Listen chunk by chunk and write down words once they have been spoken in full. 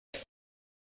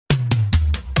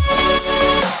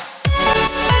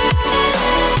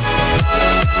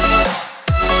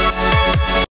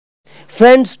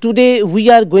Friends, today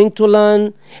we are going to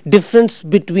learn difference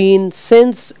between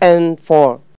since and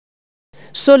for.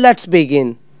 So let's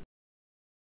begin.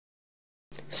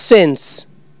 Since.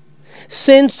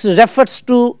 Since refers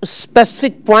to a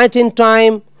specific point in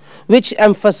time which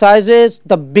emphasizes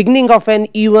the beginning of an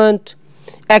event,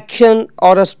 action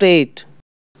or a state.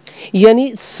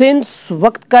 यानी since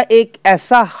वक्त का एक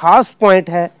ऐसा खास point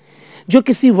है जो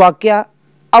किसी वाक़या,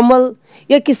 अमल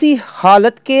या किसी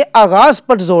हालत के आगाज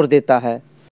पर जोर देता है.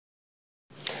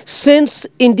 Since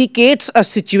indicates a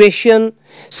situation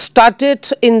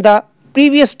started in the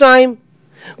previous time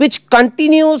which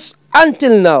continues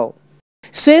until now.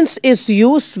 Since is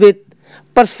used with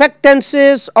perfect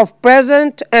tenses of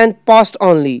present and past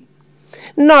only,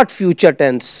 not future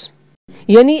tense.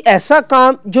 यानी ऐसा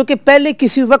काम जो कि पहले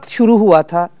किसी वक्त शुरू हुआ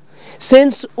था,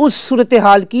 since उस सूरत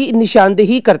हाल की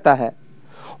निशानदेही करता है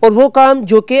और वो काम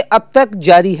जो कि अब तक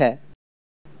जारी है.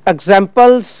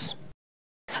 Examples: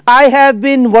 I have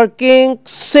been working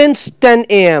since 10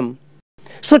 a.m.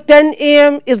 So 10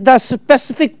 a.m. is the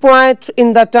specific point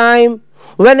in the time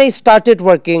when I started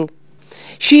working.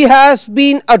 She has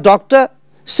been a doctor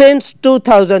since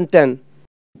 2010.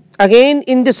 Again,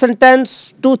 in this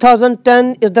sentence,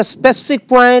 2010 is the specific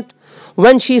point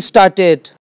when she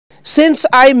started. Since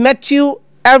I met you,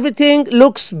 everything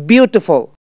looks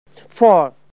beautiful.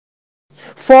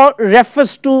 For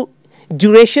refers to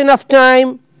duration of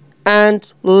time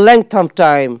and length of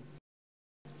time.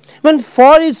 When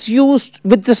for is used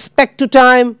with respect to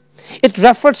time, it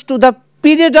refers to the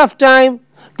period of time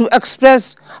to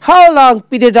express how long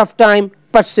period of time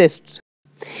persists.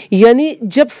 यानी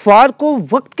जब for को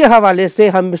वक्त के हवाले से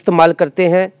हम इस्तेमाल करते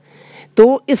हैं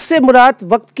तो इससे मुराद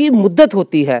वक्त की मुद्दत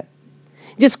होती है,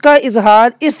 जिसका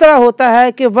इजहार इस तरह होता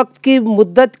है कि वक्त की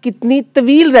मुद्दत कितनी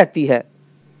तवील रहती है.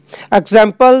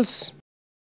 Examples: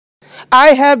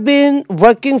 I have been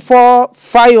working for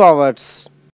 5 hours.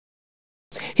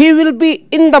 He will be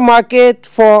in the market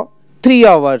for 3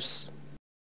 hours.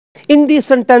 In these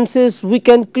sentences, we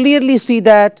can clearly see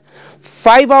that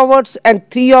 5 hours and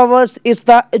 3 hours is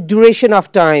the duration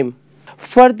of time.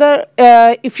 Further,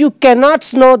 if you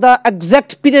cannot know the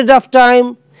exact period of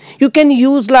time, you can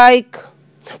use like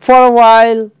for a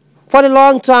while, for a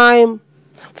long time,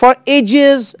 for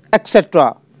ages,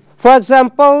 etc. For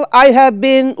example, I have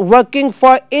been working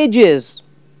for ages.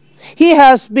 He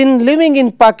has been living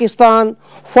in Pakistan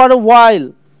for a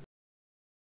while.